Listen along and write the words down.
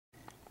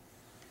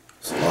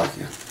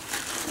you.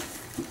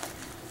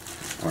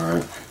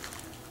 Alright.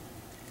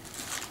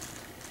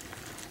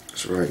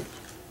 That's right.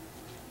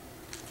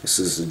 It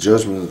says the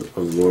judgment of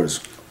the Lord is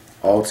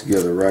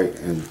altogether right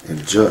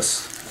and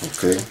just.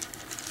 Okay.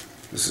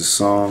 This is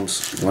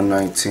Psalms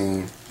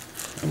 119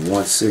 and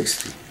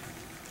 160.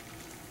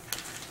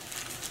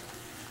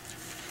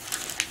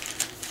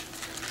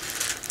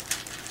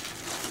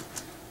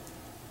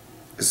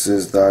 It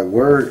says, thy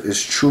word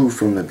is true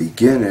from the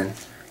beginning,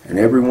 and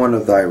every one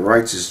of thy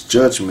righteous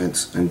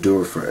judgments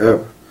endure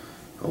forever.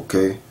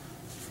 Okay.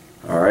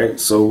 Alright,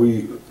 so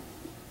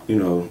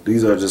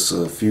these are just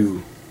a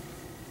few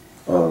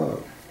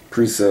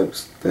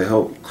precepts that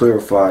help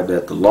clarify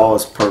that the law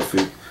is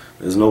perfect.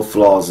 There's no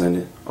flaws in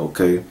it.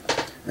 Okay.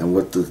 And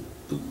with the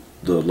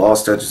law,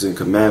 statutes, and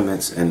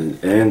commandments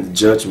and the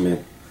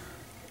judgment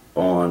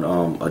on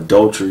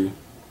adultery,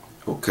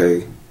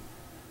 okay,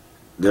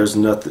 there's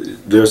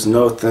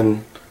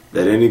nothing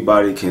that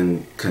anybody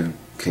can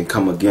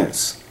come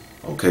against.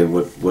 Okay,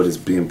 what is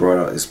being brought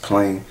out is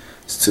plain,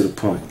 it's to the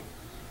point.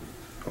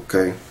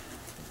 Okay,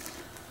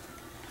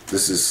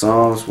 this is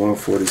Psalms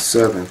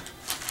 147.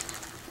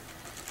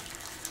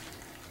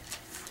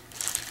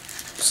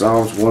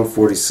 Psalms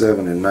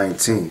 147 and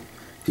 19.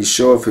 He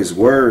showeth his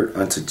word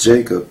unto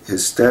Jacob,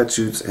 his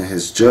statutes and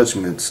his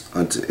judgments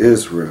unto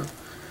Israel.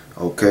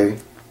 Okay.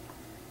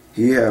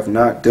 He hath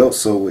not dealt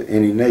so with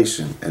any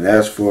nation, and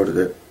as for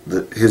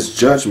his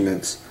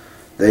judgments,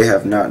 they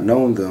have not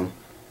known them.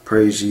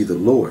 Praise ye the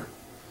Lord.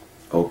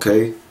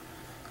 Okay.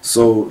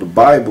 So the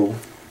Bible,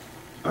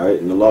 alright,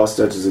 and the law,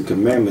 statutes, and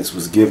commandments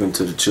was given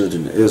to the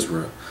children of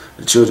Israel.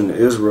 The children of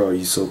Israel are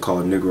you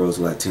so-called Negroes,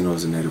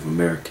 Latinos, and Native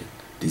American.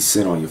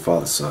 Descent on your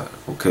father's side.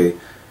 Okay.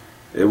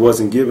 It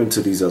wasn't given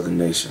to these other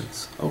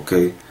nations.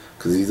 Okay.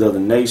 Because these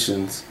other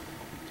nations,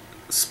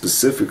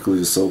 specifically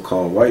the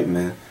so-called white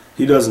man,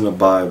 he doesn't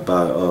abide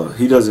by,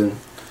 he doesn't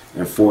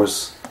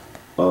enforce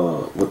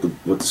what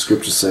the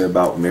scriptures say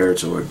about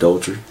marriage or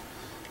adultery,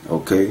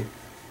 okay,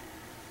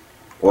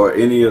 or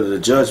any of the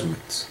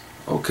judgments,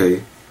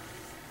 okay.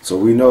 So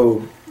we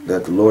know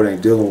that the Lord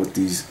ain't dealing with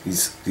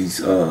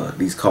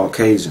these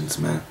Caucasians,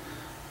 man,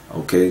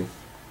 okay.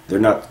 They're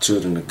not the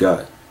children of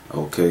God,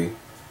 okay.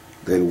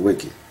 They're the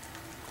wicked.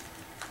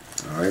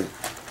 All right.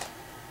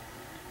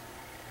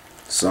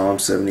 Psalm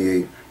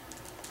 78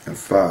 and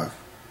 5.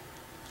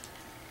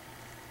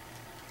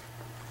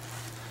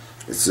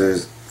 It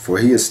says, for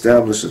he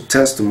established a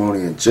testimony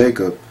in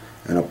Jacob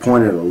and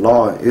appointed a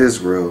law in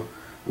Israel,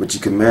 which he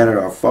commanded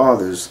our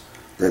fathers,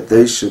 that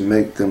they should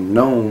make them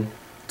known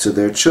to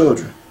their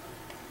children.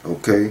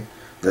 Okay?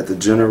 That the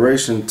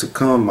generation to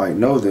come might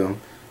know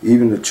them,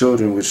 even the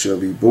children which shall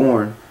be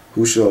born,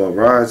 who shall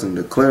arise and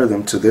declare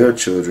them to their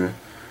children,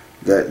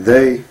 that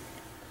they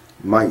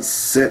might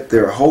set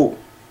their hope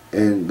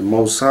in the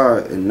Most High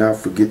and not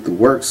forget the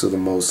works of the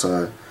Most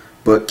High,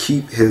 but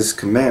keep his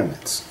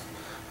commandments.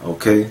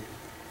 Okay?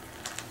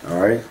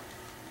 Alright,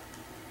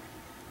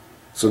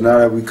 so now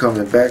that we're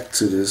coming back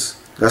to this,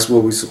 that's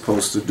what we're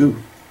supposed to do.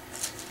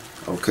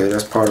 Okay,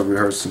 that's part of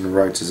rehearsing the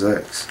righteous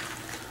acts.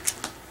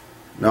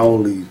 Not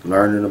only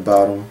learning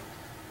about them,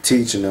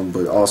 teaching them,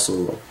 but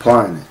also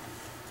applying it.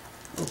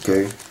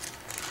 Okay,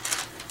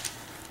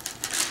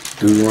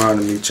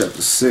 Deuteronomy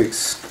chapter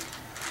 6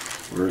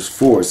 verse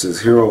 4, it says,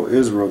 hear, O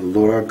Israel, the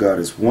Lord our God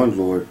is one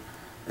Lord,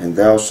 and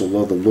thou shalt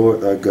love the Lord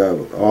thy God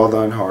with all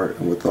thine heart,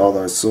 and with all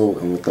thy soul,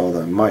 and with all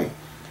thy might.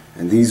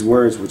 And these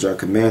words which I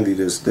command thee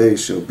this day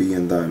shall be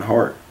in thine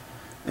heart,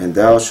 and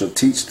thou shalt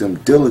teach them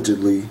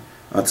diligently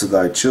unto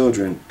thy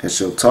children, and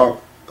shalt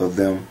talk of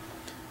them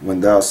when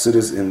thou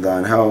sittest in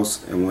thine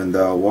house, and when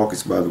thou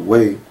walkest by the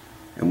way,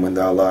 and when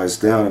thou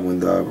liest down, and when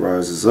thou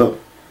risest up.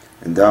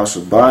 And thou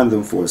shalt bind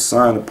them for a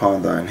sign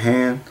upon thine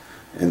hand,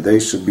 and they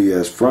shall be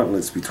as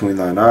frontlets between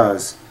thine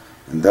eyes,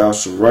 and thou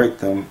shalt write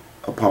them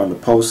upon the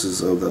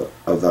posts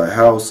of thy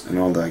house and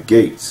on thy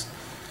gates.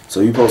 So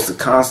you're supposed to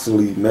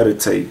constantly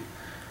meditate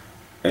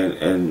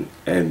and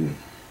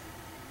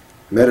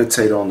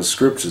meditate on the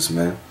scriptures,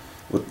 man.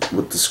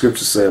 What the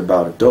scriptures say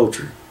about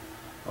adultery.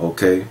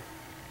 Okay?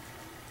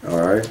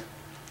 Alright?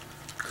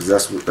 Because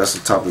that's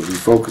the topic we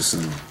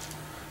focusing on.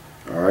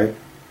 Alright?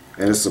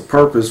 And it's a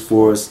purpose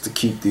for us to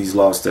keep these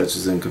law,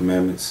 statutes, and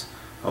commandments.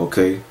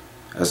 Okay?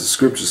 As the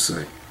scriptures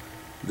say.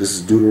 This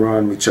is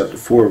Deuteronomy chapter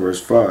 4 verse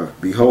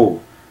 5.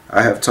 Behold,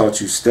 I have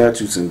taught you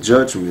statutes and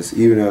judgments,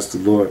 even as the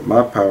Lord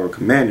my power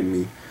commanded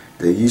me,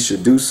 that ye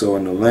should do so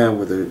in the land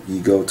whither ye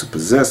go to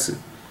possess it.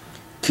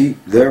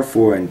 Keep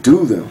therefore and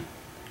do them,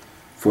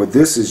 for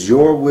this is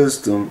your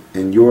wisdom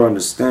and your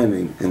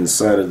understanding in the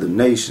sight of the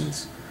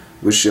nations,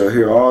 which shall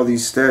hear all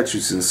these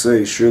statutes and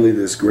say, surely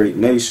this great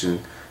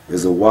nation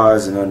is a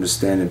wise and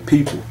understanding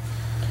people.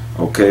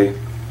 Okay?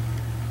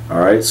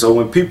 Alright, so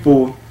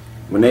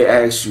when they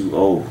ask you,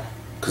 oh,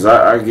 because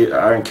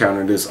I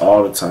encounter this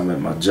all the time at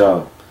my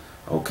job.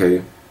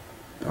 Okay?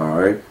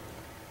 Alright?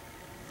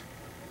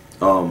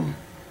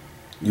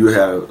 You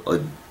have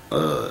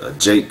a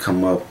Jake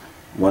come up,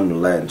 one of the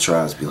Latin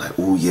tribes, be like,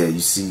 oh yeah, you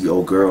see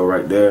old girl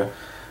right there?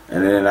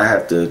 And then I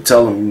have to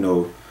tell them,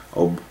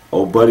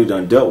 old buddy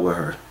done dealt with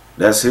her.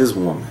 That's his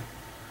woman.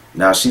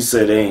 Now she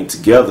said they ain't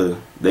together,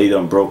 they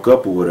done broke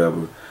up or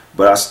whatever,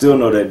 but I still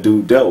know that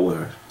dude dealt with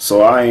her.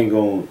 So I ain't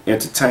gonna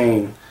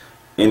entertain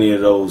any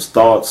of those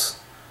thoughts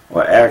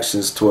or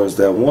actions towards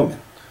that woman.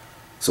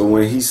 So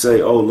when he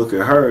say, oh, look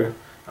at her,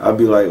 I'll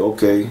be like,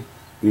 okay,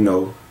 you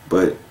know,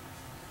 but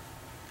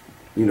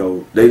you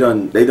know, they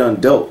done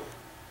dealt.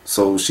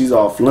 So she's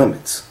off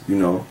limits, you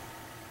know.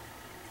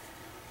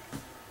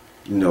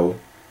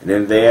 And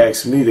then they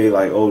ask me, they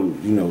like, oh,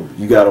 you know,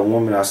 you got a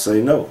woman? I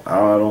say, no, I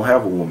don't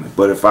have a woman.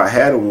 But if I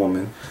had a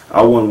woman,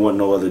 I wouldn't want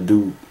no other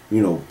dude,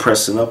 you know,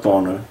 pressing up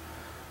on her.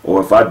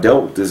 Or if I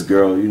dealt with this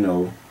girl, you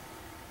know,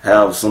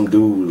 have some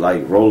dude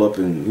like roll up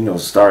and, you know,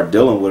 start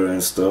dealing with her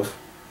and stuff.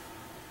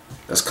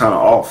 That's kind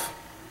of off.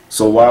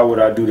 So why would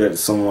I do that to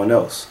someone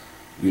else?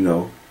 You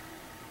know,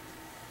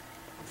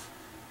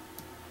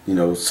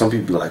 some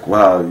people like,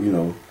 wow, you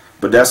know,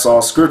 but that's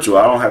all scriptural.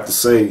 I don't have to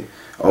say,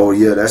 oh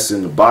yeah, that's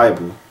in the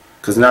Bible,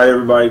 because not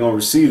everybody gonna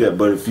receive that.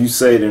 But if you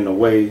say it in a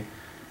way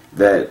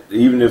that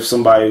even if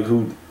somebody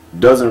who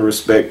doesn't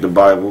respect the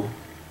Bible,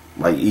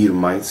 like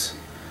Edomites,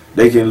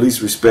 they can at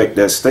least respect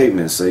that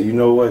statement and say, you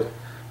know what,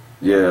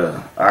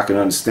 yeah, I can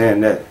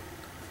understand that.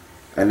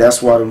 And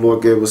that's why the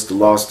Lord gave us the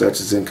law,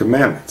 statutes, and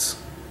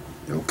commandments.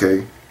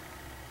 Okay?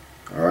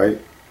 Alright?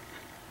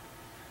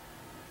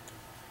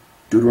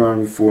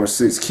 Deuteronomy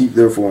 4:6, keep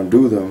therefore and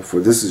do them, for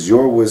this is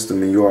your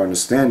wisdom and your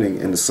understanding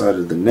in the sight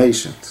of the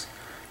nations,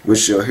 which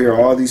shall hear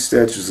all these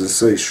statutes and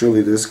say,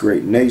 surely this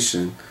great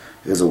nation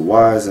is a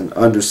wise and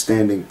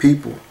understanding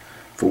people.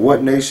 For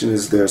what nation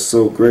is there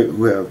so great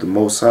who have the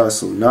Most High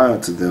so nigh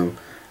unto them,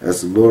 as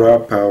the Lord our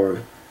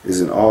power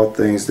is in all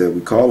things that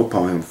we call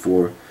upon him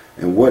for?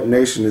 And what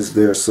nation is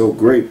there so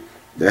great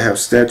that have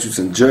statutes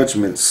and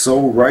judgments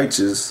so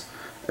righteous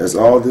as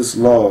all this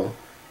law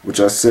which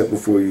I set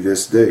before you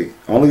this day?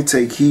 Only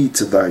take heed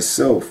to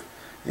thyself,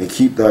 and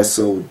keep thy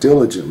soul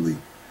diligently,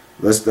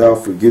 lest thou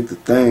forget the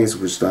things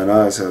which thine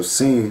eyes have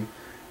seen,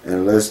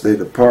 and lest they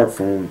depart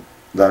from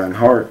thine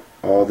heart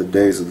all the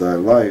days of thy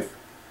life,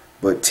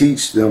 but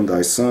teach them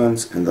thy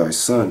sons and thy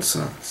sons'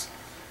 sons.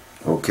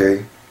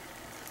 Okay?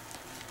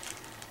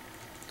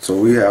 So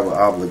we have an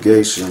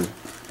obligation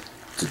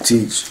to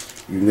teach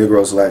you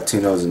Negroes,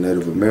 Latinos, and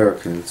Native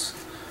Americans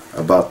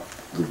about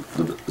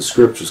the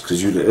scriptures,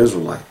 because you're the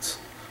Israelites.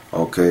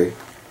 Okay?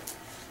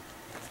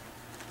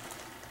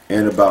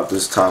 And about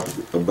this topic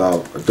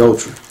about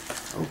adultery.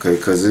 Okay?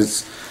 Because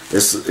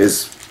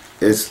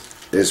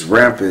it's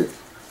rampant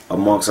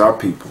amongst our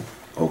people.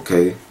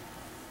 Okay?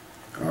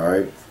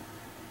 Alright?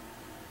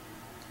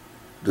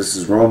 This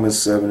is Romans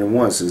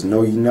 7:1. It says,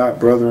 know ye not,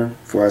 brethren,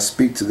 for I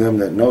speak to them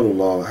that know the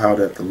law, how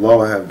that the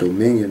law have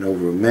dominion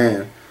over a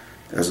man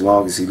as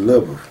long as he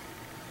liveth.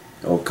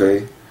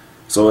 Okay?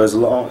 So as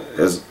long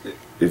as,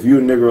 if you're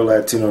a Negro,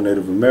 Latino,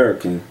 Native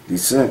American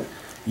descent,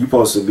 you're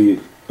supposed to be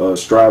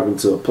striving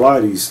to apply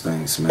these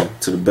things, man,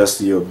 to the best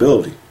of your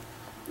ability.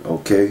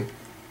 Okay?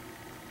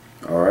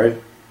 Alright?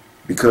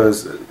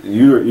 Because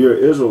you're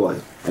an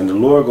Israelite, and the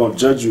Lord going to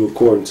judge you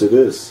according to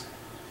this,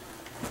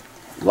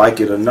 like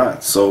it or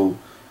not. So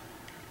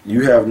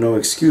you have no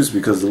excuse,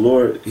 because the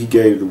Lord, he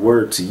gave the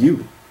word to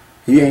you.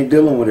 He ain't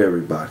dealing with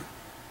everybody.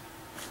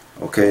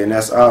 Okay, and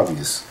that's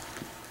obvious.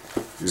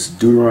 This is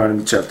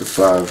Deuteronomy chapter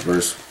 5,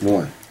 verse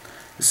 1.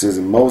 It says,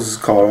 and Moses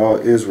called all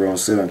Israel and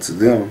said unto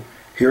them,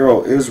 hear,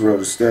 O Israel,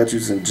 the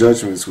statutes and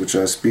judgments which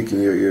I speak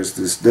in your ears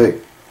this day.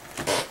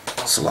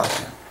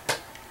 Salakia.